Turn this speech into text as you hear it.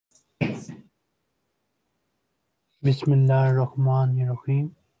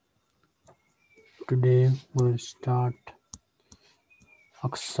Bismillahirrahmanirrahim. Today we'll start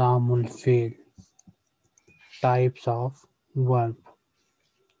Aqsamul Fail, types of verb.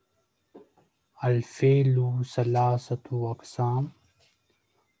 Al Failu Salasatu Aqsam.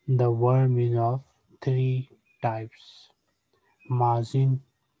 The verb is of three types. Mazin,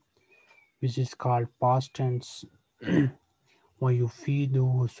 which is called past tense, ويفيد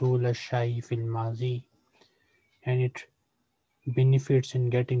حصول الشيء في الماضي, and it benefits in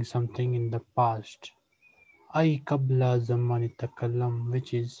getting something in the past. أي قبل زمن التكلم,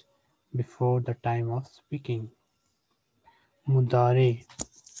 which is before the time of speaking. Mudare,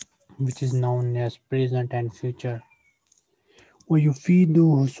 which is known as present and future. ويفيد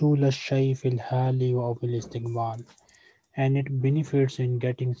حصول الشيء في الحال أو في الاستقبال, and it benefits in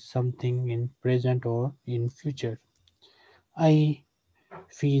getting something in present or in future. أي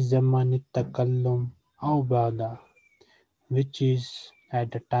في زمن التكلم أو بعد, which is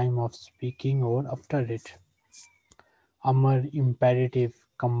at the time of speaking or after it. Amar, imperative,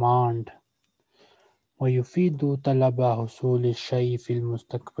 command. ويفيد طلب حصول الشيء في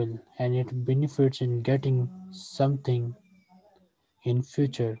المستقبل, and it benefits in getting something in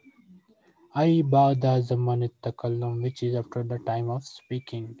future. أي بعد زمن التكلم, which is after the time of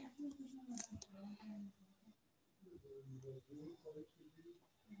speaking.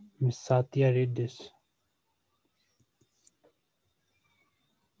 Miss Satya, read this.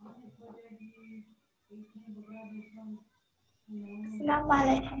 Assalamu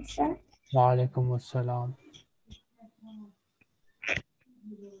alaikum, sir. Wa alaikum assalam.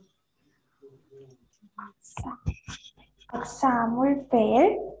 Aqsamul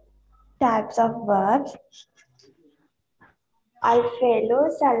fail, types of verbs. Al-failu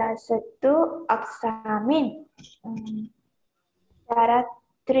salasatu aqsamin. There are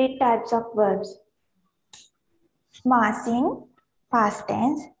three types of verbs. Masin, past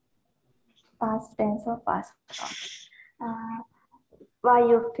tense or past tense.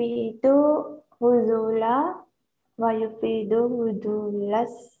 Wayufidu huzula, wayufidu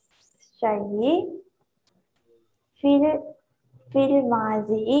hudulas shayi. Fil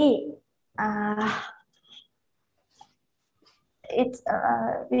mazi. It's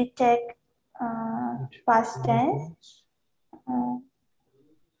we take past tense.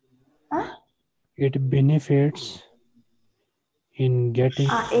 It benefits in getting.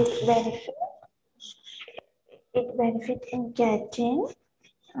 It benefit in getting.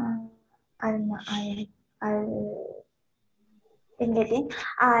 In getting.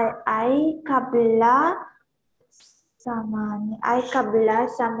 I kabla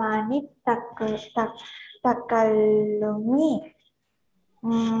samani takallumi.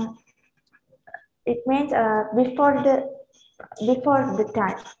 It means before the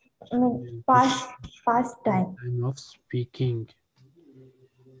time. I mean past time. Time of speaking.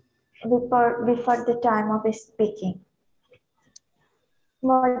 Before the time of speaking.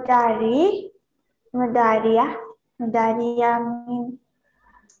 Mudaria means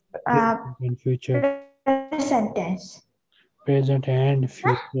In future. present tense. Present and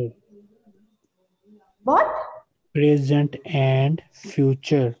future. What? Present and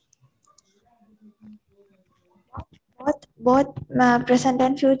future. Both present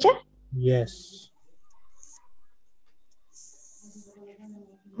and future? Yes.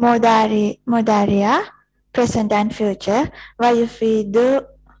 Mudaria, present and future. Wayufidu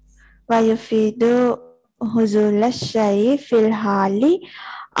huzul syai fil hali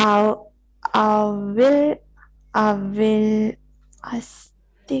awil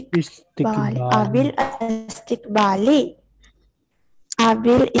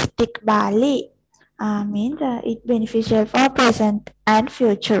istiqbali means it beneficial for present and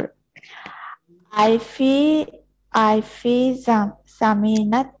future. I fi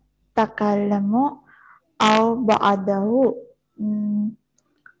saminat takallamu au ba'dahu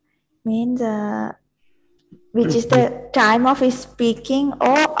means which is the time of his speaking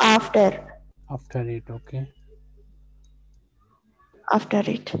or after. After it, okay. After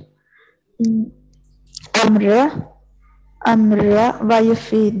it. Amra wa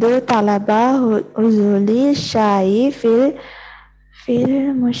yufidu talaba huzuli syai fil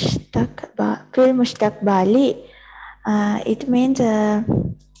mustaqbali. It means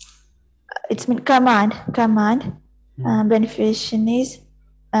it's mean command. Beneficiation is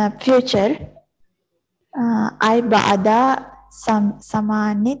future. I ba'da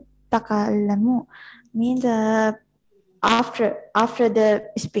samanit takallamu means after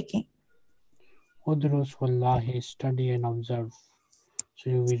the speaking. Udrus wallahi, study and observe. So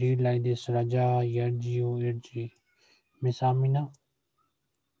you will read like this: Raja, Yarjiu, Irji. Miss Amina.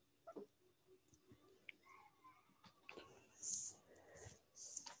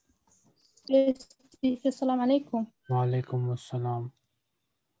 Yes, teacher. Assalamu alaikum. Walaikum assalam.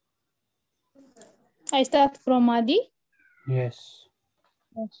 I start from Madi. Yes.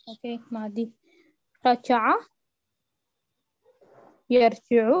 Okay, Madi. رجع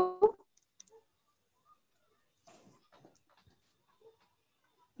يرجع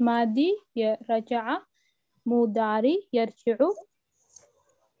ماضي رجع مضارع يرجع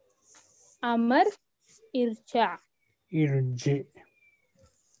أمر ارجع Irji.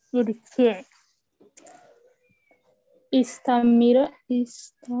 ارجع استمر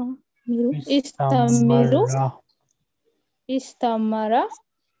استمر استمر Istamara. استمر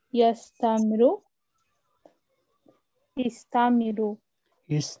يستمر استمر.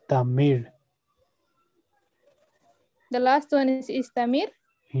 Istamir. The last one is istamir.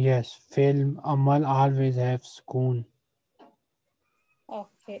 Yes. Film amal always have sukoon.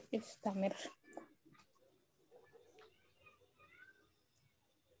 Okay, istamir.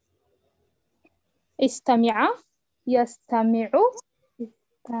 استمع يستمع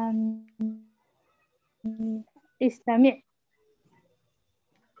استمع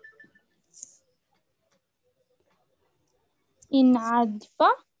انعطف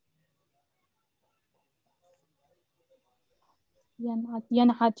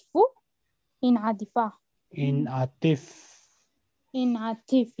ينعطف انعطف In atif.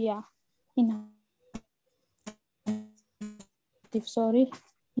 انعطف يا انعطف sorry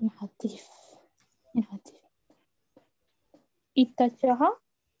انعطف انعطف اتجه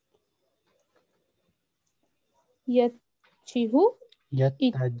يتجه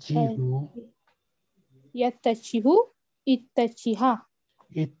Yattajihu. يتجه اتجه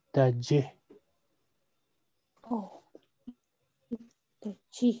Ittajih. oh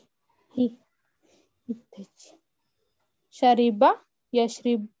اتجه اتجه شرب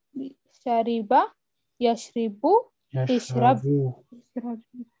يشرب شرب يشرب اشرب Yashrabu. يشرب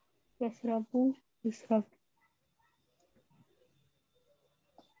يشرب يشرب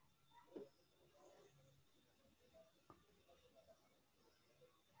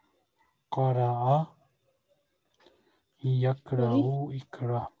Qara'a. sorry Yakra'u.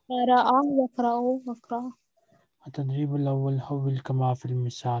 Ikra. قرأ يقرأ يقرأ التدريب الأول حول كما في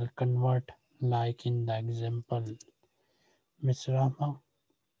المثال convert like in the example. Miss Rama.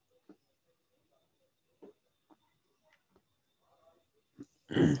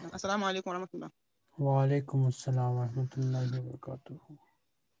 السلام عليكم ورحمة الله. وعليكم السلام ورحمة الله وبركاته.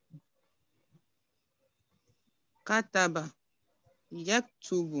 كتب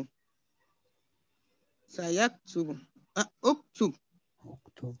يكتب سيكتب اكتب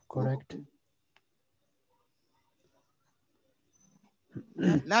اكتب correct.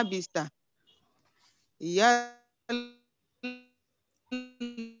 لبس يل-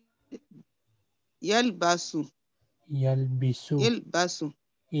 يلبس يلبس. يلبس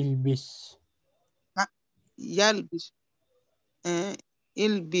البس. يلبس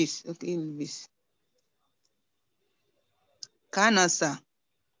يلبس أوكي، يلبس. كنس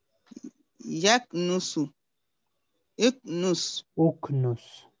يكنس اكنس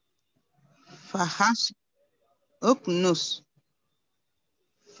أكنس. فحص اكنس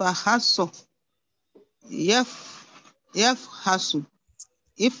فحص يفحص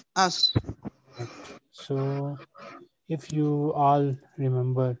افحص. So if you all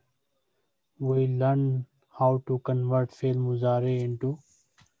remember, we learned how to convert fail muzari into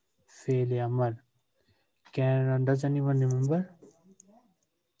fail amar. Does anyone remember?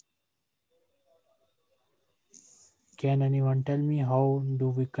 Can anyone tell me how do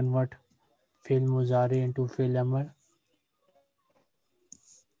we convert fail muzari into fail amar?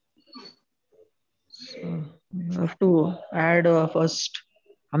 So you have to add first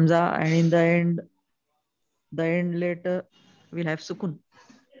Hamza, and in the end letter will have sukun.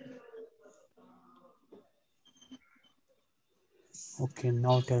 Okay,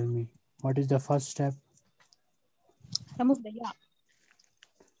 now tell me, what is the first step? remove the ya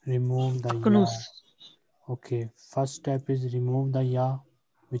Remove the ya. Kunus. Okay, first step is remove the ya,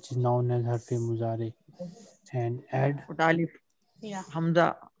 which is known as harfi muzari, and add. Put alif, yeah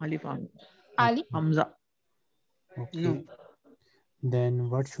Hamza, alif, Ali Hamza. No, Okay, then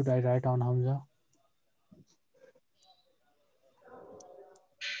what should I write on Hamza?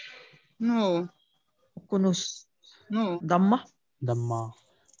 no, Kunus. no, Damma. Dhamma.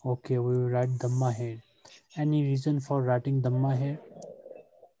 Okay, we will write Dhamma here. Any reason for writing Dhamma here?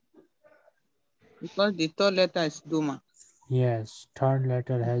 because the third letter is Doma. Yes, third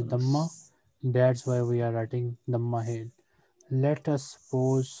letter has Dhamma. That's why we are writing Dhamma here. Let us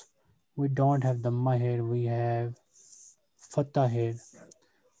suppose we don't have Dhamma here, we have Fatah here.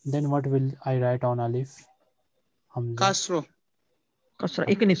 Then what will I write on Alif? Hamza. Castro, Kasra.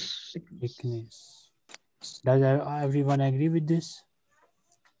 Iknis. Iknis. Weakness. Does everyone agree with this?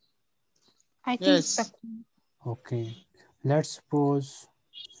 I think Yes. Sakun. Okay. Let's suppose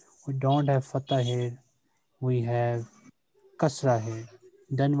we don't have fatah here. We have kasra here.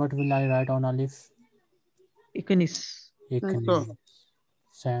 Then what will I write on alif? Iknis. So, Weakness.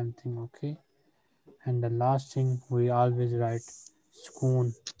 Same thing. Okay. And the last thing we always write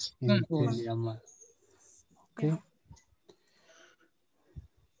schoon in mm, fi'li amr. Yeah. Okay.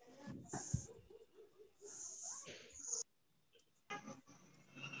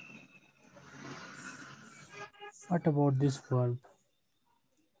 What about this verb?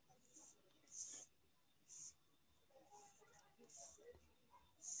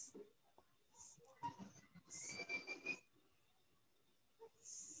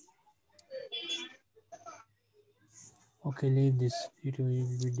 Okay, leave this. It will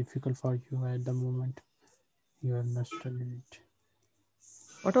be difficult for you at the moment. You have not studied it.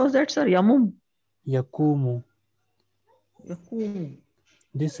 What was that, sir? Yamum. Yakumu. Yakum.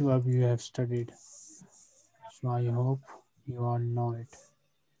 This verb you have studied. So I hope you all know it.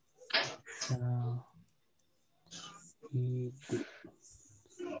 Shahid.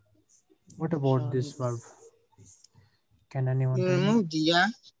 What about this Shahid. verb? Can anyone you tell me? remove the ya.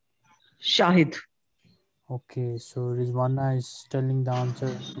 Shahid. Okay, so Rizwana is telling the answer.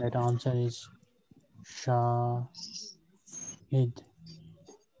 That answer is Shahid.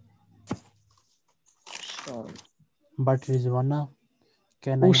 Shahid. But Rizwana,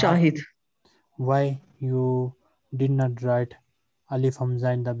 can I ask Ushahid. why you did not write Alif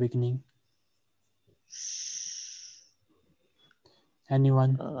Hamza in the beginning?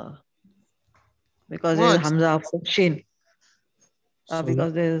 Anyone? Uh, because there is What? Hamza after Shin. So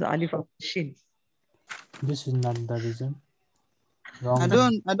Because there is Alif after Shin. this is not the reason. Wrong I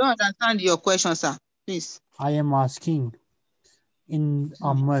reason. don't understand your question, sir. Please. I am asking in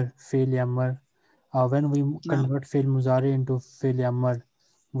Amr, fail Amr, when we Now, convert fail Muzari into fail Amr,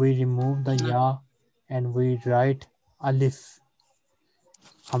 we remove the now, Ya and we write Alif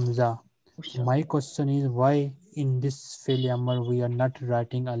Hamza. So Usha. my question is why in this fail Amr we are not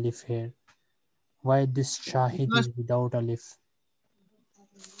writing Alif here? Why this Shahid because is without Alif?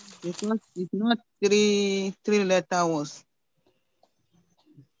 it's not three letter words.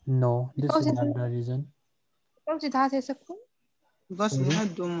 No, this Because is it not the reason. because it has a Sakun. Because we Sorry,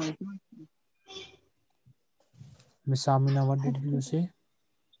 had Domo. Miss Amina, what I did don't you know. say?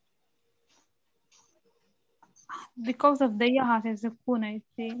 Because of the ya has a Sakun, I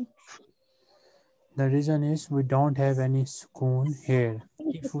think. The reason is we don't have any sukoon here.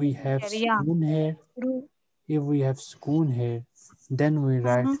 If we have Yeah. sukoon here, True. if we have sukoon here, then we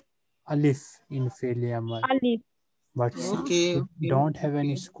write Mm-hmm. alif in fi'li amr. Ali. But Yeah. since Okay, we okay, don't have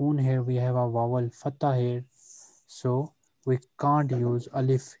any okay. sukoon here, we have a vowel fatah here, so we can't use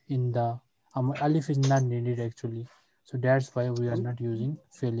alif in the alif is not needed actually. So that's why we are Okay. not using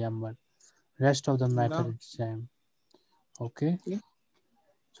fi'li amr. Rest of the method Now, is same. Okay. okay.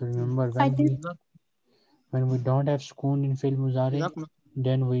 So remember I think when we don't have sukoon in fi'l muzari, Exactly.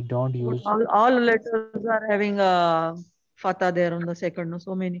 then we don't use. All letters are having a fatah there on the second. No,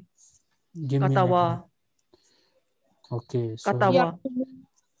 so many. Give me an example. Katawa. Okay, so yeah. Katawa.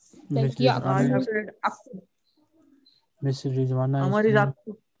 Miss Like Rizwana You Yakub. have is to read Aktu. Miss Rizwana is Amar is saying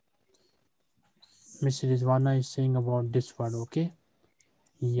Aktu. Miss Rizwana is saying about this word. Okay,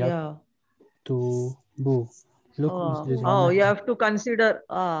 yak Yeah. to bu. Look, Miss Oh, Rizwana. you have to consider.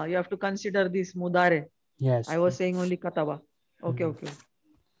 You have to consider this mudare. I Yes. was saying only Katawa. Okay, Hmm. okay.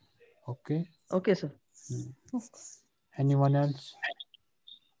 Okay. Okay, sir. Hmm. Anyone else?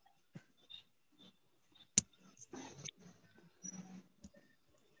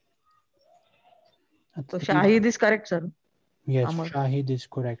 So التدريب. Shahid is correct, sir. Yes, Amar. Shahid is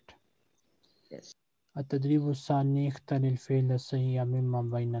correct. Yes. التدريب الثاني اختر الفعل الصحيح مما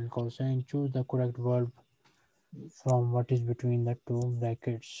بين القوسين. Choose the correct verb from what is between the two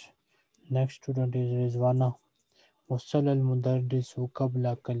brackets. Next student is Rizwana. وصل المدرس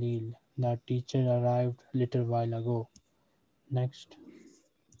قبل قليل. The teacher arrived little while ago. Next.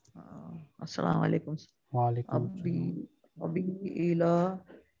 Assalamu alaikum. وعليكم السلام. Abi. Abi ila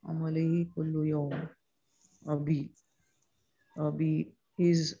amalihi kullu yawm. Abi. Abi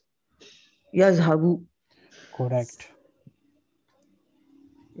is yazhabu. Correct.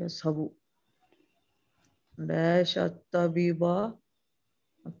 Yazhabu. Dash at-tabiba.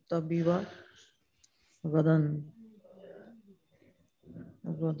 At-tabiba. Gadan.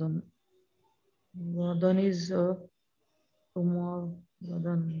 Gadan. Gadan is tomorrow.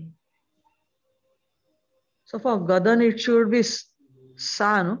 Gadan. So for Gadan, it should be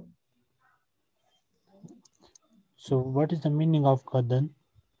sa, no? So what is the meaning of gadan?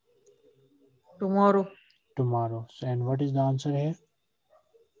 Tomorrow. Tomorrow. So, and what is the answer here?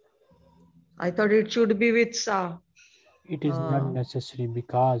 I thought it should be with sa. It is not necessary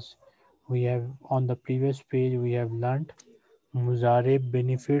because we have on the previous page we have learnt muzare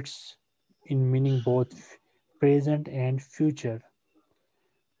benefits in meaning both present and future.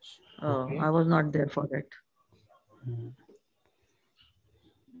 Okay. I was not there for that. Hmm.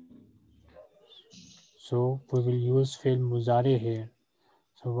 So we will use fi'l muzare here.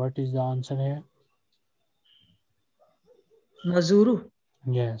 So what is the answer here? Nazuru.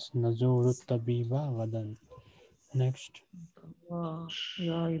 Yes, nazuru tabiba gadan. Next.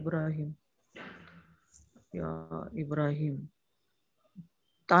 Ya Ibrahim. Ya Ibrahim.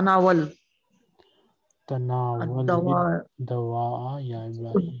 Tanawal. Tanawal Dawa. dawa ya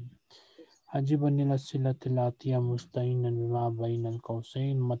Ibrahim. عجبا إلى الصلة الآتية مستعينا بما بين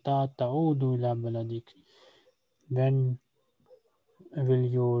القوسين متى تعود إلى بلدك. When will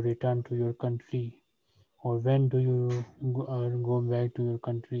you return to your country? Or when do you go back to your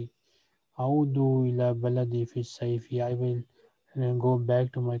country? أعود إلى بلدي في الصيف. I will go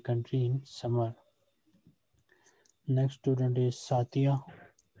back to my country in summer. Next student is Satya.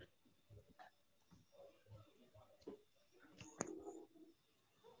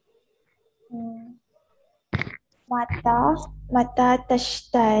 متى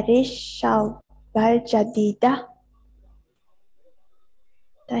تشتري الشوبة الجديدة؟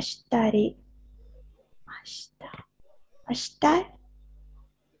 تشتري أشتر اشتر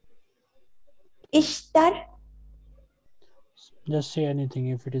Just say anything.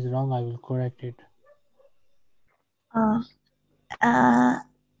 If it is wrong, I will correct it. آه.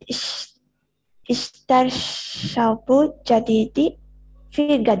 اشتر شوبة جديدة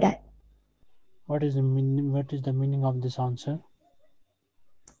في غدا. What is the meaning of this answer?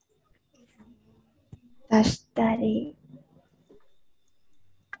 تشتري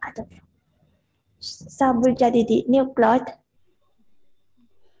شوبة جديدة new cloth.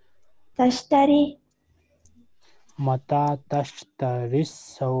 تشتري متى تشتري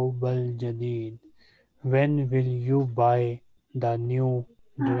الثوب الجديد? When will you buy the new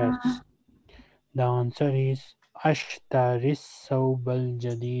dress? The answer is أشتري الثوب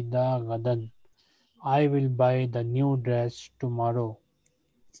الجديد غدا. I will buy the new dress tomorrow.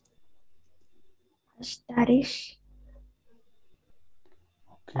 أشتري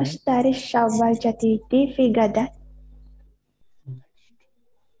Okay. الشوبة الجديدة في غدا.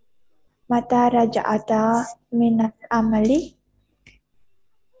 متى رجعت من العمل؟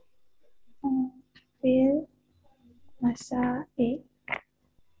 في المساء.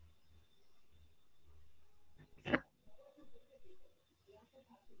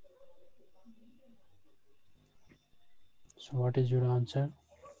 So what is your answer?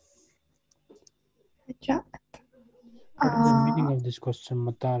 رجعت. What is the meaning of this question?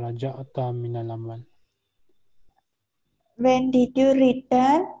 متى رجعت من العمل? When did you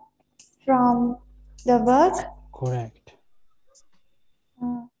return from the work? Correct.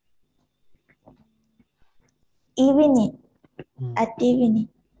 Evening. Hmm. At evening.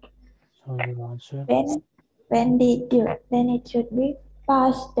 So your answer? When did you? Then it should be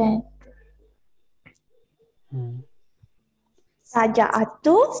past tense.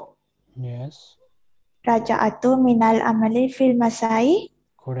 Raja'atu. Yes. Raja'atu minal amali fil masai.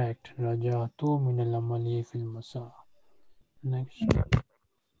 Correct. رجعت من العمل في المساء. Next.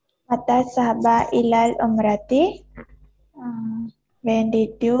 Mata sahaba ilal umrati. When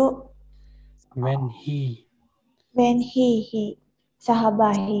did you? When he. When he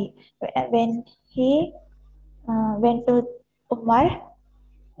sahaba he. When he went to Umrah.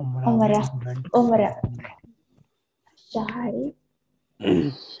 Umrah. When he went for Umrah. Umrah. Shahari.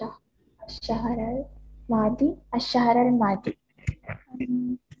 الشهر الماضي. الشهر الماضي.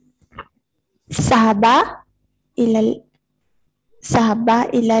 ذهب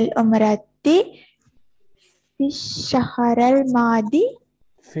إلى العمرة في الشهر الماضي.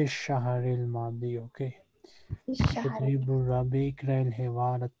 في الشهر الماضي. Okay. في الشهر. تدريب الرابع. اقرأ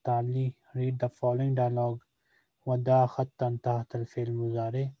الحوار التالي. Read the following dialogue. وضع خطا تحت الفعل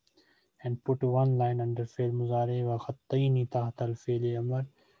المضارع and put one line under فعل المضارع وخطين تحت الفعل الأمر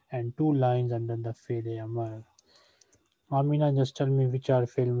and two lines under the فعل الأمر. Amina, just tell me which are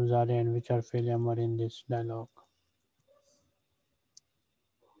فعل المضارع and which are فعل الأمر in this dialogue.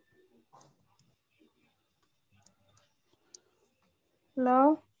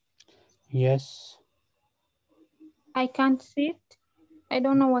 Hello? Yes. I can't see it. I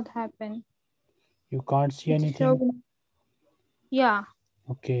don't know what happened. You can't see It's anything? showing. Yeah.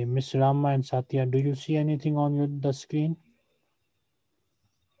 Okay, Miss Rama and Satya, do you see anything on the screen?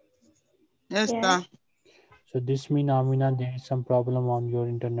 Yes, Yeah. sir. So this means, Amina, there is some problem on your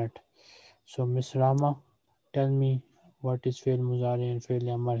internet. So Miss Rama, tell me what is fail muzari and fail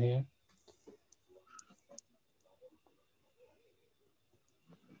amar here.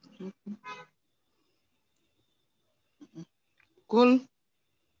 Kul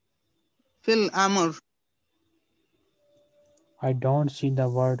fil amr. I don't see the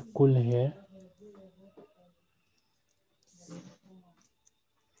word kul here.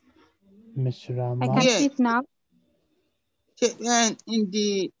 Miss I Rama. can Yeah. see it now.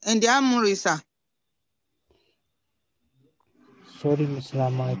 In the amr, sir. Sorry, Miss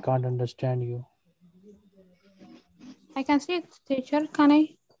Rama, I can't understand you. I can see it, teacher. Can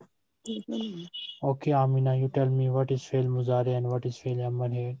I? Okay, Amina, you tell me what is fail muzari and what is fail amar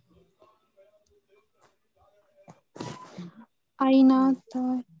here. أين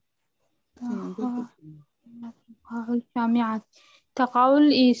تقع الجامعات؟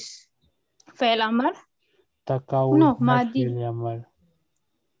 تقول is فعل أمر. Taqawul No, not ماضي. fail amar.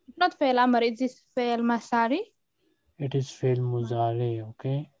 Not فعل أمر. It is فعل مساري. It is fail muzari,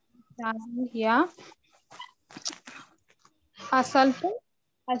 okay? Yeah. أصلت.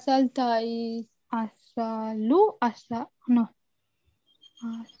 أصلت is أصلو. No.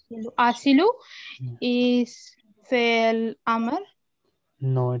 أصلو is فعل أمر.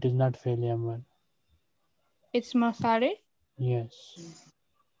 No, it is not fail amar. It's مساري. Yes.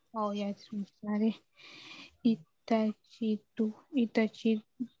 Oh yeah, it's مساري. Itachitu. Itachid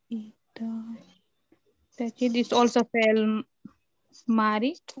is also fail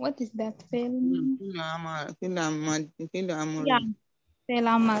Mari. What is that? Fail? Fil amr. Yeah, fail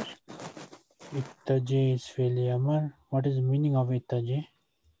Amar. Ittaji is fail amar. What is the meaning of ittaji?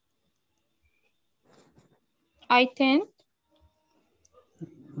 I tend.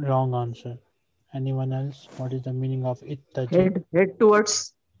 Wrong answer. Anyone else? What is the meaning of ittaji? Head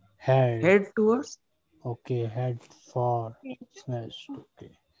towards. Head. Head towards. Okay, head for west.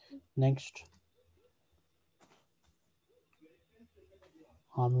 Okay. Next.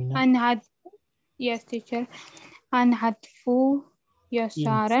 Amina. Anhad. Yes, teacher. Anhadfu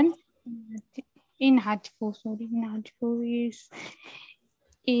yasaran. Inhadfu. Sorry, inhadfu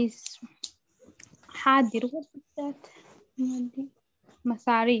is hadir. What is that?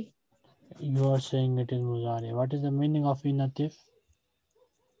 Masari. You are saying it is muzari. What is the meaning of inatif?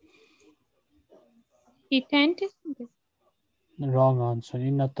 He tend. Wrong answer.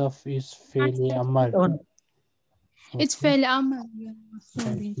 Inataf is fail amar. It's Okay. fail Amar. Yeah,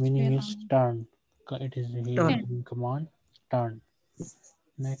 sorry. Its It's meaning fail is turn. It is he Turn. is in command. Turn.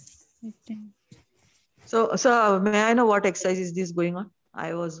 Next. Amar. So, may I know what exercise is this going on?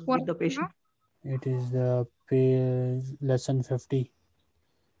 I was What? with the patient. It is the page lesson 50.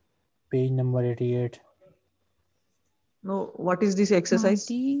 Page number 88. No, what is this exercise?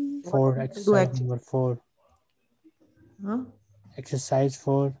 Madi. What 4. I need to do Exercise actually? number 4. Huh? Exercise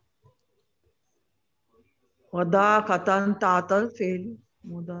 4. Wada katan tatal fail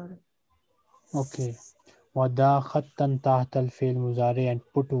mudar. Okay. Wada khattan tahtal fail muzari and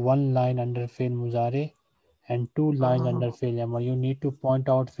put one line under fail muzari and two lines under fail amar. You need to point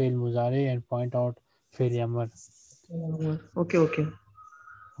out fail muzari and point out fail amar. Okay.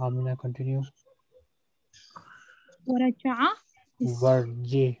 Amina, continue. ورجع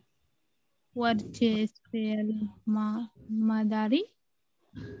Warji. ورجع fail Madari.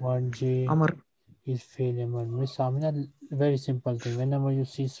 Warji Amar. is fail amar. Miss Amina, very simple thing. Whenever you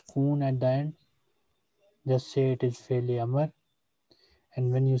see spoon at the end, just say it is fail amar.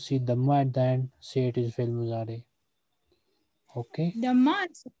 And when you see dhamma at the end, say it is fail muzari. Okay? Dhamma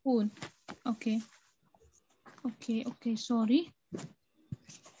and Sukun. Okay, sorry.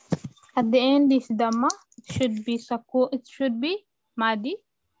 At the end is Dhamma. It should be It should be Madi.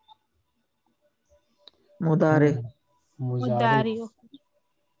 Mudare. Muzari. Mudari. Okay.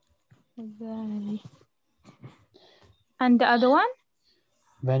 Mudari. And the other one?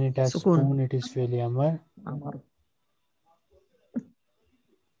 When it has Sukun. spoon, it is fail amar. Amar.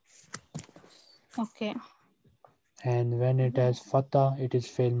 Okay. And when it has fatah, it is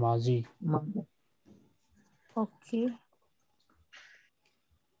fail mazi. Okay.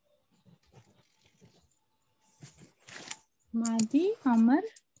 Madi, Amar.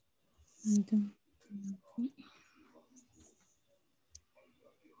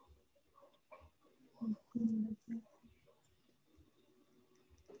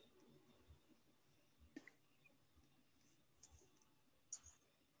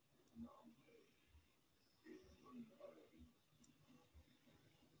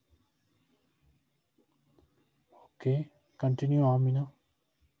 Okay, continue, Amina.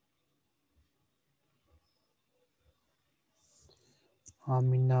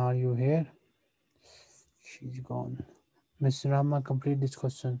 Amina, are you here? She's gone. Miss Rama, complete this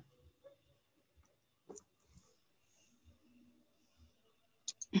question.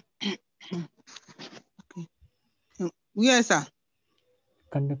 Yes, sir.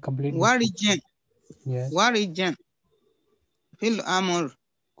 Complete this Warrigen. question. Yes, Warrigen. Fil amur.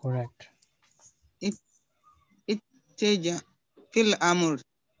 correct. It Iteja. Fil amur.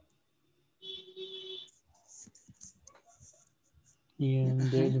 And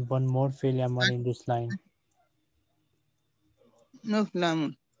there is one more failure in this line. No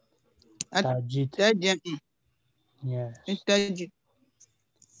flamur. Tajid. Attaja. Yes, Itaj.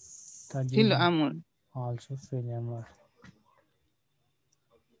 Fil Tajid amur. also failure.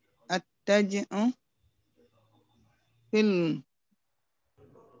 Attaja. Fil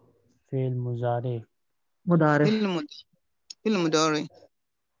Fail Muzare. Mudare. fil mud. Fil mudori.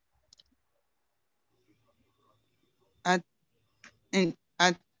 At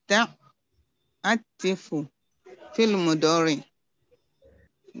atta. Atifu. Fil mudori.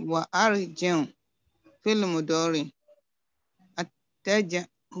 Wa arjen. Fil mudori. Attaja.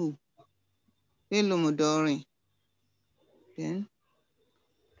 Fil mudori. Then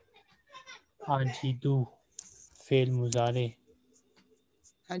Ajidu. Fail Muzare.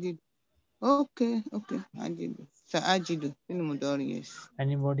 Ajid. Okay. Ajidu. Sa'ajidu. Fil mudori. Yes.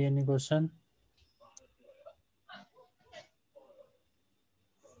 Anybody, any question?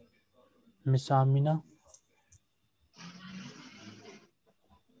 Miss Amina,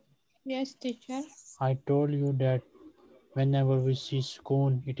 Yes, teacher. I told you that whenever we see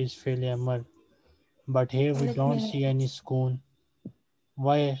spoon, it is failure. But here we Let don't me see any spoon.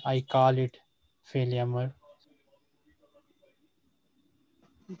 Why I call it failure?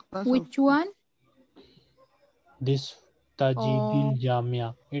 Because of Which one? This Tajidil Oh,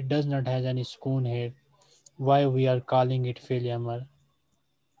 Jamia, it does not have any spoon here. Why we are calling it failure?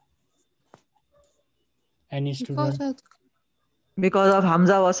 Any because student? of Because of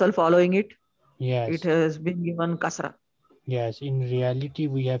Hamza wasal following it, it Yes, has been given kasra. yes. In reality,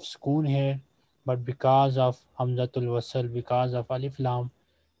 we have spoon here, but because of Hamzatul Wasal, because of Alif Lam,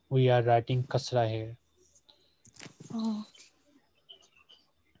 we are writing Kasra here. oh,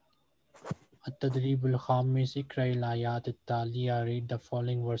 التدريب الخامس اقرأ الآيات التالية read the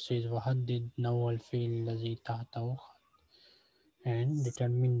following verses وحدد نوع الفعل الذي تحته and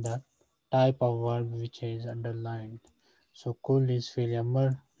determine the type of verb which is underlined. So kul is fi'l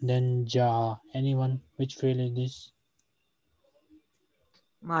amr, then ja'a. Anyone? Which fi'l is this?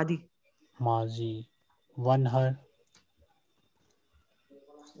 Madi. Mazi. Wanhar.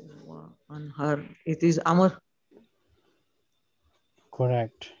 On her. It is Amr.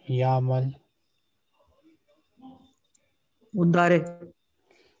 Correct. Yamal. Mudare.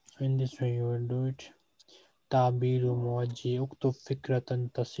 So in this way you will do it. تعبير موجه اكتب فكرة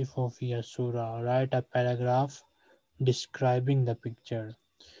تصف فيها الصورة. Write a paragraph describing the picture.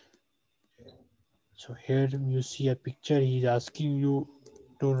 So here you see a picture. He's asking you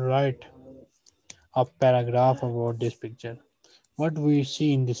to write a paragraph about this picture. What we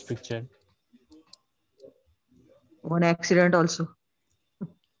see in this picture? One accident also.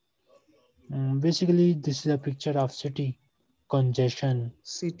 Basically, this is a picture of city congestion.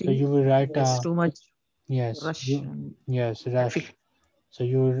 So City. you will write Yes, a too much yes, rush and rush. traffic. So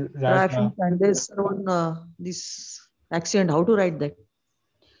you will write Traffic a and there's one this accident. How to write that?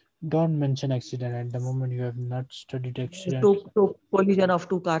 don't mention accident at the moment. You have not studied accident, Two collision of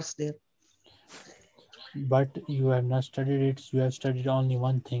two cars there. but you have not studied it. You have studied only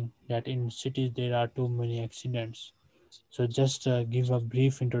one thing that in cities there are too many accidents. So just give a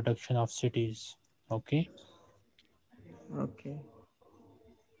brief introduction of cities. Okay. Okay.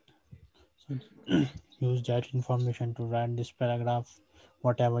 So use that information to write this paragraph,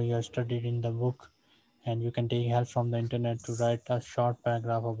 whatever you have studied in the book, and you can take help from the internet to write a short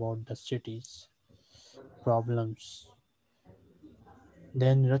paragraph about the cities problems.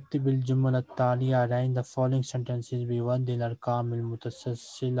 Then رتب الجمل التالية arrange the following sentences بوضع الأرقام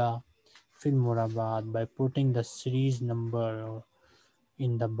المتسلسلة في المربعات by putting the series number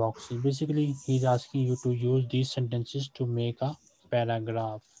in the boxes. Basically, he's asking you to use these sentences to make a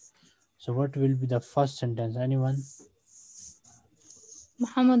paragraph. So what will be the first sentence? Anyone?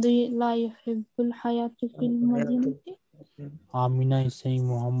 محمد لا يحب الحياة في المدينة. Okay. Amina is saying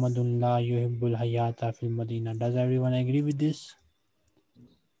Muhammadun la yuhibbul hayata fil Madina. Does everyone agree with this?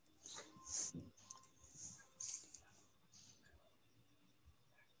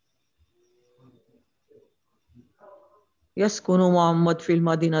 يسكن محمد في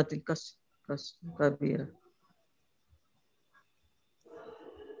المدينة الكبيرة.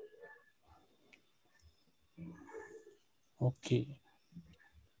 Okay.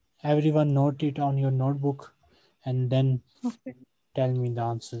 Everyone note it on your notebook and then Okay. tell me the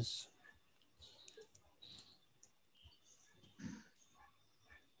answers.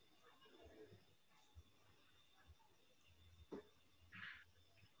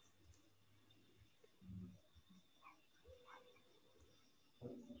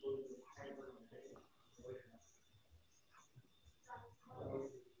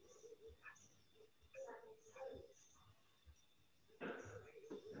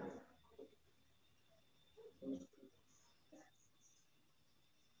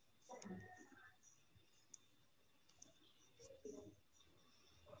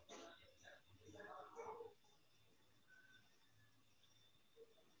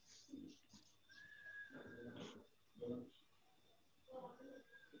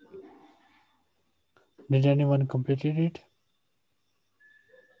 Did anyone completed it?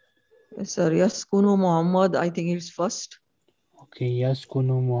 Yes, sir. Yes, Kunu Muhammad, I think it's first. Okay, yes,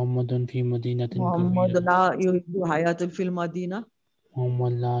 kunu Muhammadun fi madinatin Muhammad kabira. la yuhibbu hayatul fil Madina.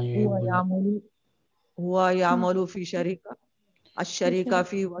 Muhammad la Huwa yuhibbul. ya'malu huwa ya'malu fi sharika. الشركة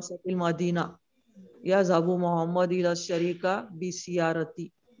في وسط المدينة يذهب محمد إلى الشركة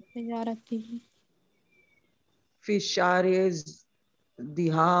بسيارتي سيارته. في الشارع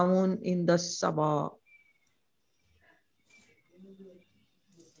ازدحام عند الصباح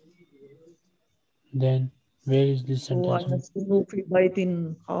Then, where is this هو sentence? يسكن في بيت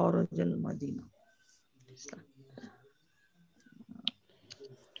خارج المدينة.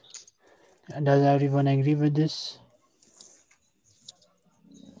 Does everyone agree with this?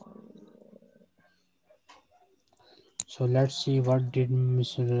 So let's see what did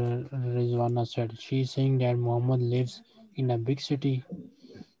Miss Rizwana said. She is saying that Muhammad lives in a big city.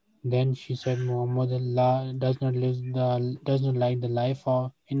 Then she said Muhammad does not like the life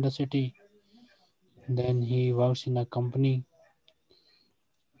in the city. Then he works in a company.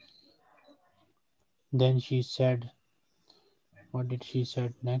 Then she said, what did she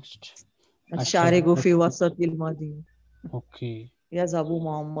said next? الشارع Asharika. في وسط المدينة Okay. يذهب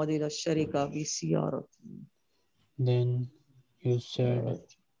محمد إلى الشركة بسيارته. Then you said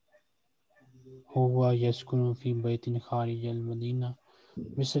Huwa yaskunu fi baitin kharij al Madina.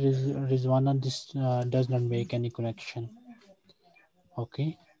 Mr. Rizwana, this does not make any connection.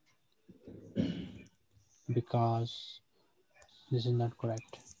 Okay, because this is not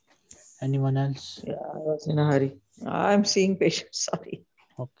correct. Anyone else? Yeah, I was in a hurry. I'm seeing patients. Sorry.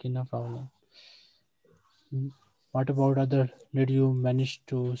 Okay, no problem. What about other? Did you manage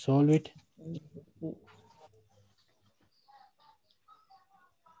to solve it?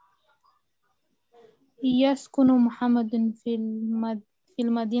 يسكن محمد في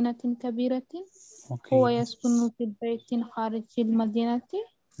المدينة كبيرة. هو Okay, يسكن في بيت خارج المدينة.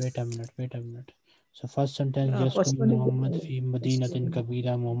 wait a minute, wait a minute. So first sentence, Yeah, first Yaskunu one is Muhammad fi first Madinatin one.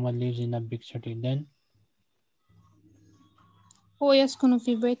 Kabira. Muhammad lives in a big city. Then هو يسكن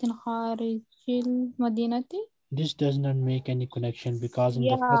في بيت خارج المدينة. this does not make any connection because in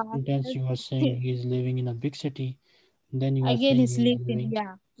the first Yeah. sentence you are saying he is living in a big city. Then you are Again, saying he's he is sleeping. living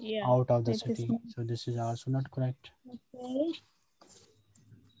Yeah. Yeah. out of the It is city. So this is also not correct. okay.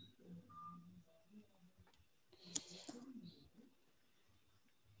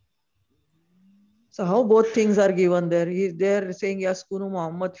 So how both things are given there? They're saying Yaskunu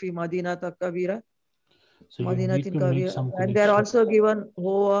Muhammad fi Madina Kabira, So you need Madinatin to make Kabira. some And they're connection. also given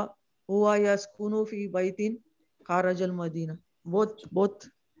Huwa Yaskunu fi Baitin Kharaj al Madina. Both.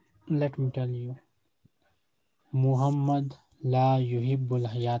 Let me tell you. Muhammad la yuhibbul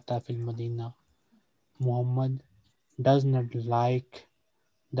hayata fil Madina. Muhammad does not like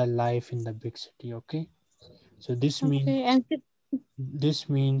the life in the big city. Okay. So Okay. And this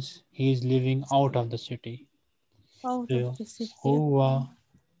means he is living out of the city. out of So the city. huwa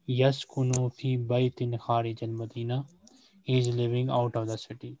yaskunu fi baitin kharij al Madina. He is living out of the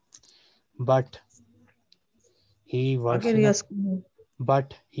city. But he works Again in a Yaskunu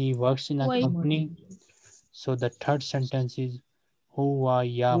but he works in a Why? fi company. Madina. So the third sentence is Huwa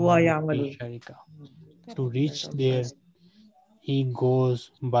Huwa Yamalu fi Yamalu. Sharika. To Correct. Right, reach also. there, he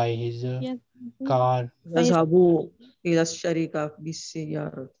goes by his Yes. car. By Yazhabu ila Sharika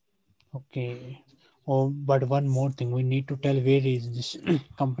bisiyarat. Okay. Oh, but one more thing, we need to tell where is this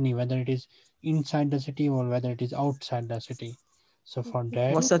company, whether it is inside the city or whether it is outside the city. So for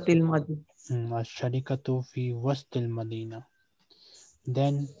that, Wasatil Madina. Sharikatu fi wastil Madina.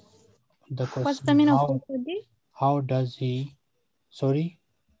 Then the what's the question, meaning of wasad? how does he, sorry,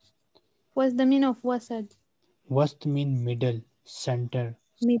 What's the meaning of wasad? wast mean middle, center.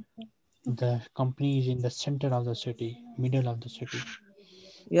 Mid. The company is in the center of the city, middle of the city.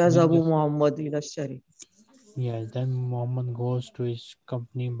 Then Yazhabu Muhammad ila Sharika. Yes, then Muhammad goes to his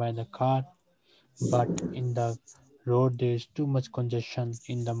company by the car, but in the road there is too much congestion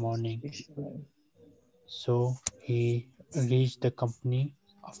in the morning. So he reached the company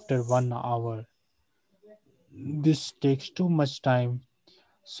after 1 hour. This takes too much time,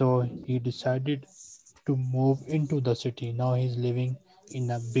 so he decided to move into the city. Now he's living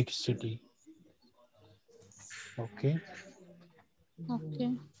in a big city. Okay.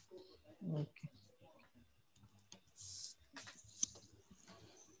 Okay. Okay.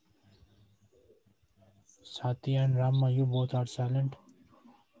 Satya and Rama, you both are silent.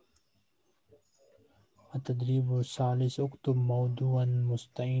 التدريب الثالث اكتب موضوعا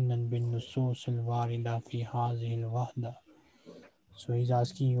مستعينا بالنصوص الواردة في هذه الوحدة. So he's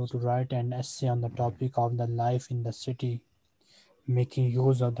asking you to write an essay on the topic of the life in the city, making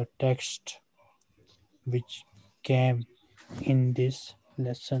use of the text which came in this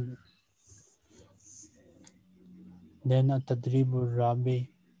lesson. Then التدريب الرابع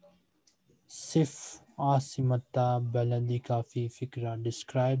صف عاصمة بلدك في فكرة.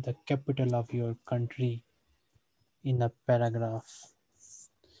 Describe the capital of your country in a paragraph,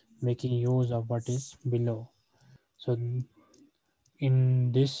 making use of what is below. So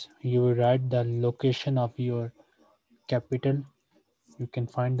in this you will write the location of your capital. You can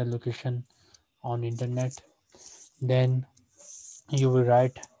find the location on internet. Then you will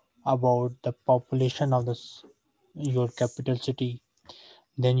write about the population of your capital city.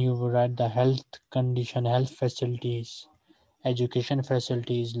 Then you will write the health condition, health facilities, education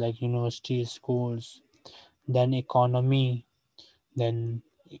facilities like universities, schools. Then economy. Then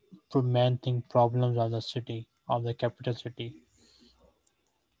main thing, problems of the city, of the capital city.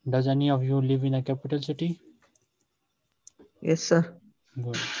 Does any of you live in a capital city? Yes, sir.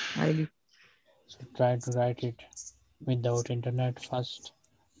 Good. I So try to write it without internet first,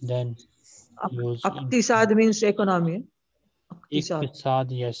 then use in Aktisad means economy. Aktisad. iktisad,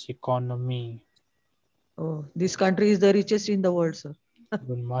 yes, economy. Oh, this country is the richest in the world, sir.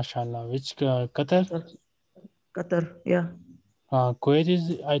 Good, mashallah. Which Qatar? Sir, Qatar. Yeah. Kuwait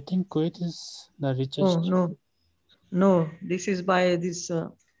is, I think Kuwait is the Oh, richest. no. No, this is by this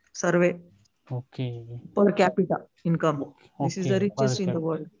survey Okay, per capita income. This is okay, the per richest in the capita.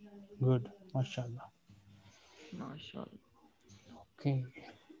 world. Good, mashallah. MashaAllah. Okay,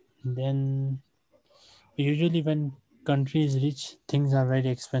 then usually when country is rich, things are very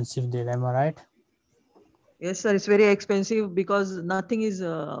expensive there. Am I right? Yes, sir. It's very expensive because nothing is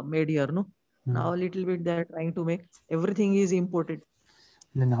made here. No. Hmm. Now a little bit they are trying to make. Everything is imported.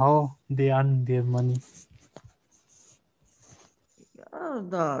 Then how they earn their money?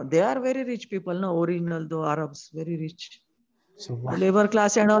 They are very rich people. No, original the Arabs, very rich. So The labor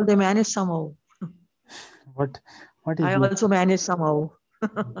class and all they manage somehow. what what is I their also manage somehow.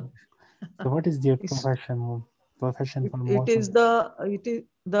 so what is their It's, profession it, for it most of is the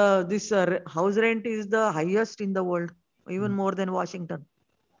this house rent is the highest in the world, even more than Washington.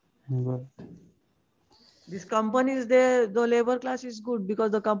 good. These companies, the labor class is good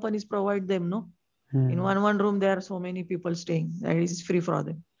because the companies provide them. No, in Hmm. one room there are so many people staying. That is free for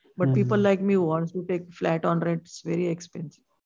them. But people Hmm. like me who wants to take flat on rent, it's very expensive.